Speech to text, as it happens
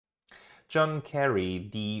John Kerry,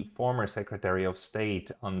 the former Secretary of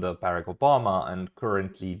State under Barack Obama and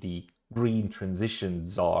currently the green transition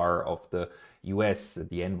czar of the US,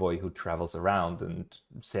 the envoy who travels around and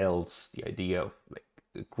sells the idea of like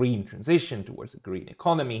a green transition towards a green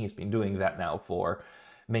economy. He's been doing that now for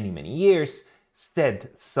many, many years.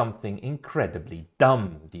 Said something incredibly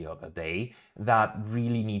dumb the other day that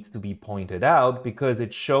really needs to be pointed out because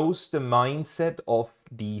it shows the mindset of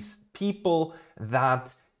these people that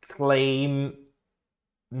claim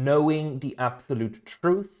knowing the absolute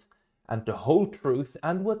truth and the whole truth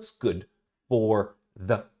and what's good for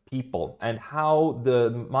the people, and how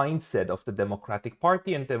the mindset of the Democratic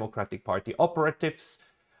Party and Democratic Party operatives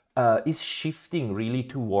is shifting really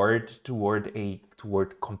toward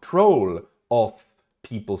control of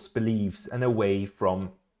people's beliefs and away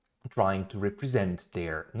from trying to represent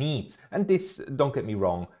their needs. And this, don't get me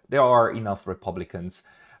wrong, there are enough Republicans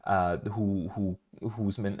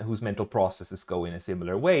whose mental processes go in a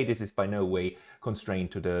similar way. This is by no way constrained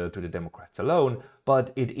to the Democrats alone,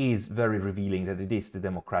 but it is very revealing that it is the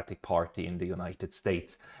Democratic Party in the United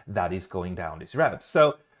States that is going down this route.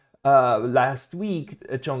 So last week,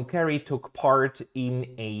 John Kerry took part in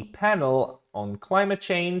a panel on climate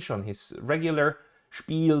change, on his regular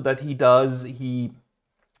spiel that he does. He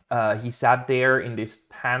sat there in this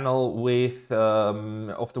panel with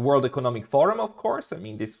of the World Economic Forum, of course. I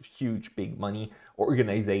mean, this huge, big money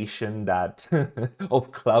organization that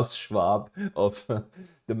of Klaus Schwab, of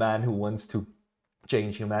the man who wants to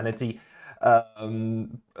change humanity.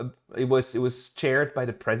 It was chaired by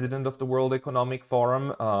the president of the World Economic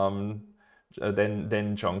Forum,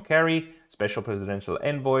 then John Kerry, special presidential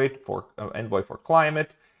envoy for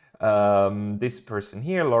climate. This person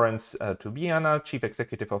here, Lawrence Tubiana, Chief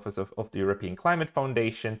Executive Officer of the European Climate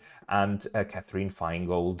Foundation, and Catherine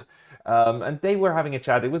Feingold. And they were having a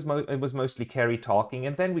chat. It was mostly Kerry talking,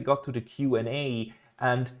 and then we got to the Q&A,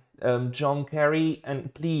 and John Kerry,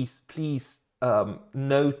 and please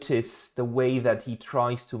notice the way that he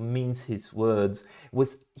tries to mince his words.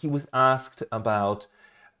 He was asked about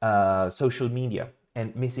social media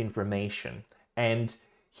and misinformation, and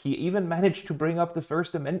he even managed to bring up the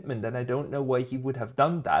First Amendment, and I don't know why he would have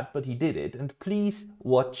done that, but he did it. And please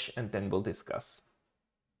watch, and then we'll discuss.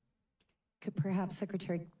 Could perhaps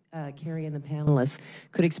Secretary Kerry and the panelists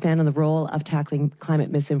could expand on the role of tackling climate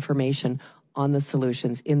misinformation on the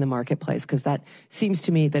solutions in the marketplace? Because that seems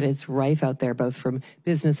to me that it's rife out there, both from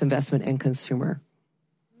business, investment, and consumer.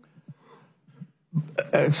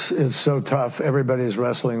 It's so tough. Everybody's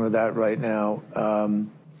wrestling with that right now.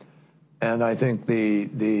 And I think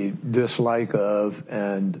the dislike of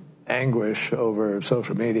and anguish over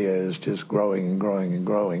social media is just growing and growing and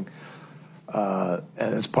growing. And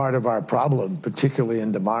it's part of our problem, particularly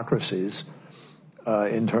in democracies,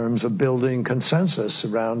 in terms of building consensus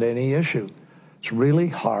around any issue. It's really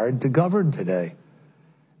hard to govern today.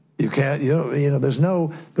 You can't, there's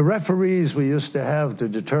no, the referees we used to have to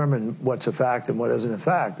determine what's a fact and what isn't a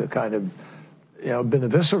fact have kind of, been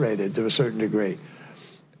eviscerated to a certain degree.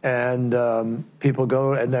 And people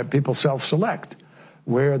go, and that people self-select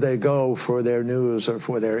where they go for their news or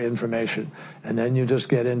for their information. And then you just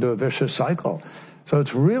get into a vicious cycle. So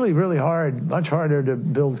it's really, really hard, much harder to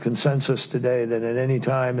build consensus today than at any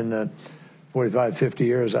time in the 45, 50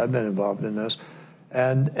 years I've been involved in this.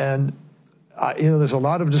 And there's a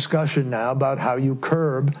lot of discussion now about how you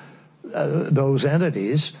curb those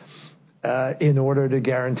entities in order to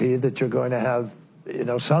guarantee that you're going to have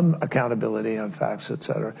some accountability on facts, et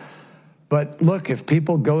cetera. But look, if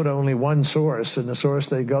people go to only one source and the source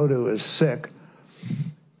they go to is sick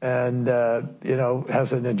and,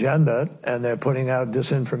 has an agenda and they're putting out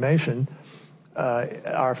disinformation,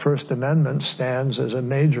 our First Amendment stands as a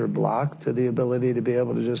major block to the ability to be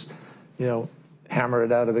able to just, hammer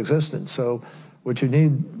it out of existence. So what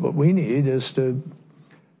we need is to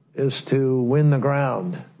win the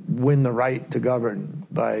ground, win the right to govern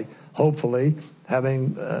by hopefully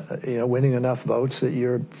having, winning enough votes that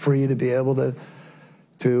you're free to be able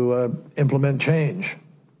to implement change.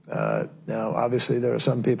 Now, obviously, there are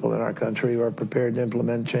some people in our country who are prepared to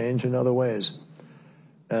implement change in other ways,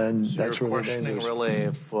 and so that's really dangerous. You're questioning really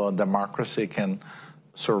if democracy can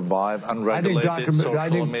survive unregulated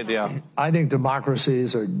social media. I think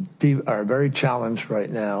democracies are very challenged right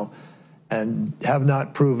now, and have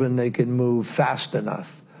not proven they can move fast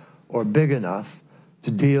enough or big enough to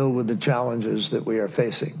deal with the challenges that we are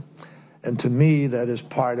facing. And to me, that is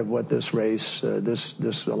part of what this race,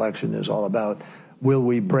 this election is all about. Will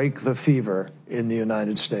we break the fever in the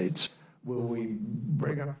United States? Will we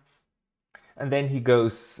bring it? and then he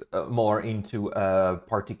goes more into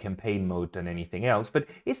party campaign mode than anything else. But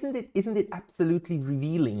isn't it absolutely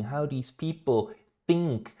revealing how these people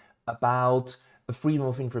think about freedom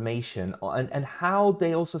of information, and how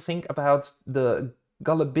they also think about the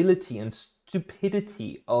gullibility and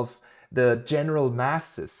stupidity of the general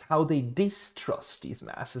masses, how they distrust these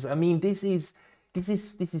masses? I mean, this is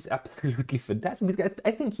absolutely fantastic, because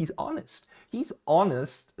I think he's honest. He's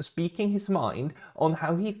honest, speaking his mind on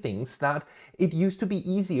how he thinks that it used to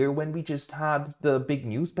be easier when we just had the big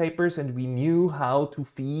newspapers and we knew how to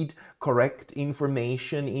feed correct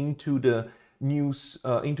information into the news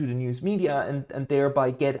media, and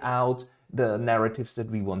thereby get out the narratives that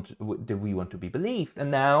we want to be believed.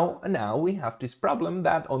 And now we have this problem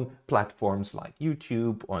that on platforms like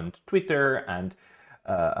YouTube and Twitter and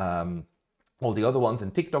all the other ones,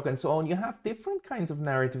 and TikTok and so on, you have different kinds of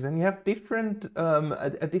narratives, and you have different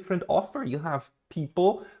a different offer. You have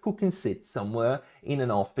people who can sit somewhere in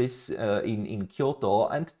an office in Kyoto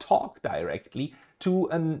and talk directly to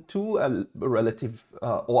a relative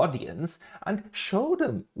audience, and show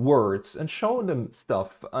them words and show them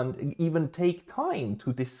stuff, and even take time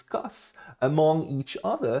to discuss among each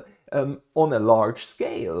other on a large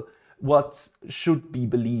scale what should be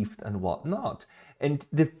believed and what not. And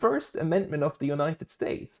the First Amendment of the United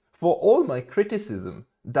States, for all my criticism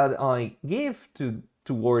that I give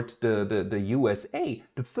toward the USA,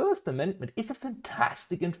 the First Amendment is a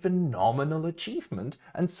fantastic and phenomenal achievement,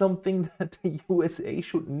 and something that the USA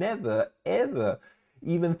should never, ever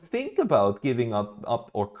even think about giving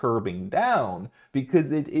up or curbing down,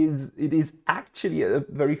 because it is actually a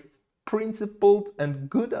very principled and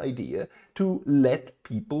good idea to let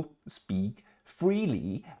people speak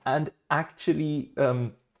freely and actually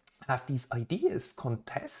have these ideas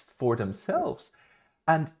contest for themselves.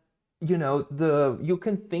 And you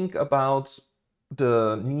can think about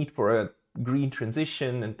the need for a green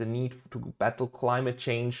transition and the need to battle climate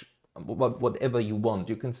change, whatever you want.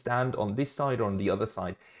 You can stand on this side or on the other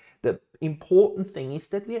side. The important thing is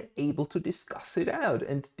that we are able to discuss it out,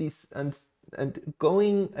 and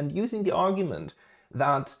going and using the argument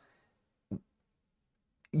that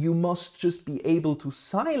you must just be able to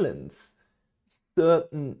silence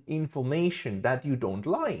certain information that you don't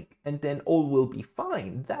like, and then all will be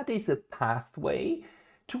fine. That is a pathway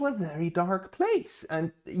to a very dark place.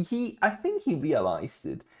 And I think he realized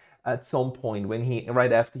it at some point when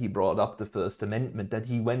right after he brought up the First Amendment, that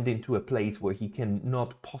he went into a place where he can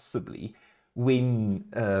not possibly win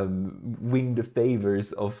the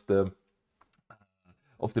favors of the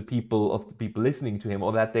people listening to him,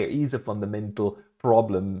 or that there is a fundamental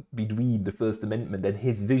problem between the First Amendment and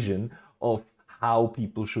his vision of how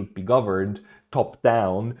people should be governed top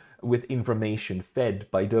down, with information fed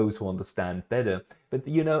by those who understand better. But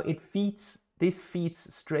this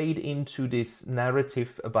feeds straight into this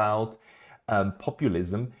narrative about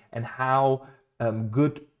populism, and how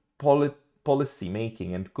good policy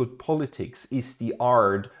making and good politics is the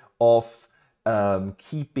art of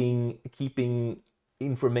keeping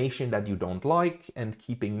information that you don't like and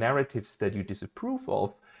keeping narratives that you disapprove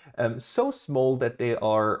of so small that they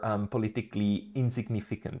are politically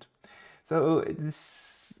insignificant. So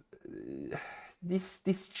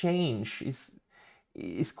this change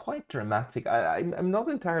is quite dramatic. I'm not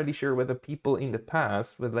entirely sure whether people in the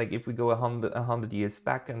past, if we go 100 years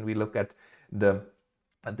back and we look at the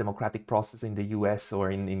democratic process in the US or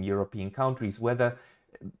in European countries, whether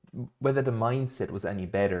the mindset was any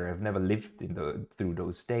better. I've never lived through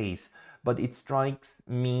those days, but it strikes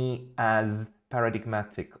me as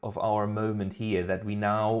paradigmatic of our moment here, that we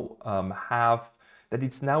now that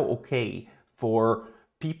it's now okay for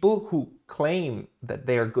people who claim that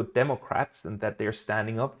they are good Democrats and that they're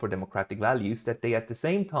standing up for democratic values, that they at the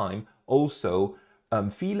same time also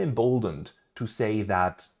feel emboldened to say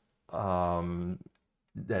that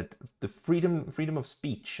that the freedom of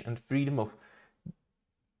speech and freedom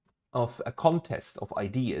of a contest of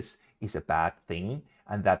ideas is a bad thing,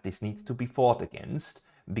 and that this needs to be fought against,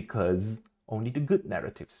 because only the good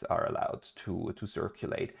narratives are allowed to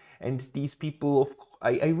circulate. And these people,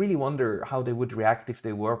 I really wonder how they would react if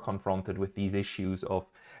they were confronted with these issues of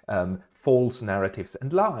false narratives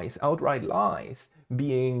and lies, outright lies,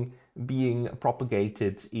 being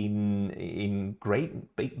propagated in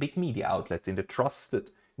great big media outlets, in the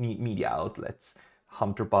trusted media outlets.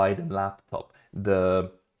 Hunter Biden laptop,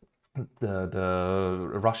 the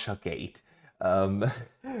Russiagate,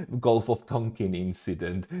 Gulf of Tonkin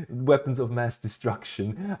incident, weapons of mass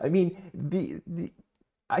destruction. I mean,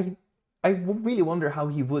 I really wonder how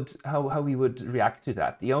he would react to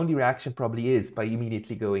that. The only reaction probably is by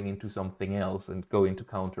immediately going into something else and go into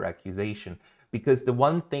counter accusation. Because the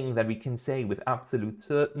one thing that we can say with absolute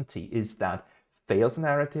certainty is that false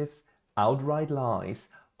narratives, outright lies,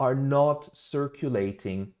 are not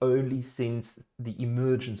circulating only since the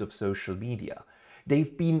emergence of social media.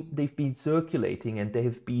 They've been circulating, and they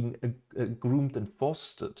have been groomed and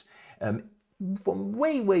fostered from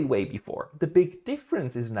way before. The big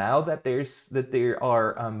difference is now that there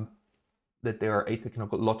are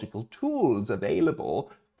technological tools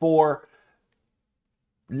available for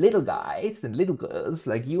little guys and little girls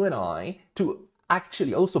like you and I to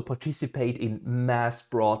actually also participate in mass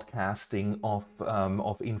broadcasting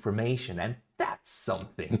of information, and that's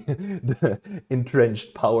something the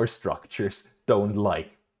entrenched power structures don't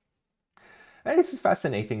like. And it's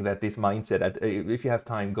fascinating that this mindset. If you have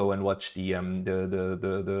time, go and watch the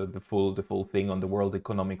full thing on the World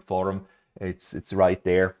Economic Forum. It's right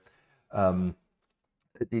there. The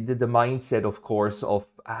mindset, of course, of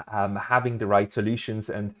having the right solutions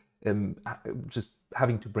and just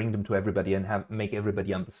having to bring them to everybody and make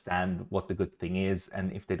everybody understand what the good thing is.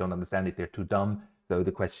 And if they don't understand it, they're too dumb. So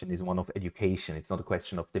the question is one of education. It's not a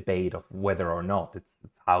question of debate of whether or not. It's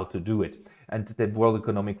how to do it. And the World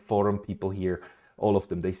Economic Forum people here, all of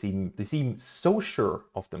them, they seem so sure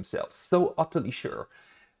of themselves, so utterly sure,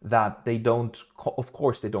 that they don't, of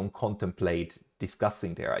course, they don't contemplate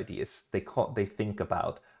discussing their ideas. They think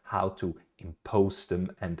about how to impose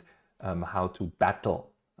them and how to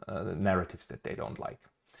battle narratives that they don't like.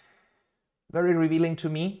 Very revealing to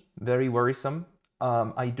me, very worrisome.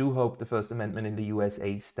 I do hope the First Amendment in the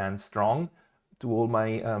USA stands strong. To all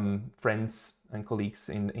my friends and colleagues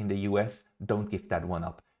in the US, don't give that one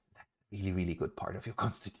up. That's a really, really good part of your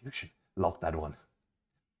Constitution. Love that one.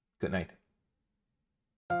 Good night.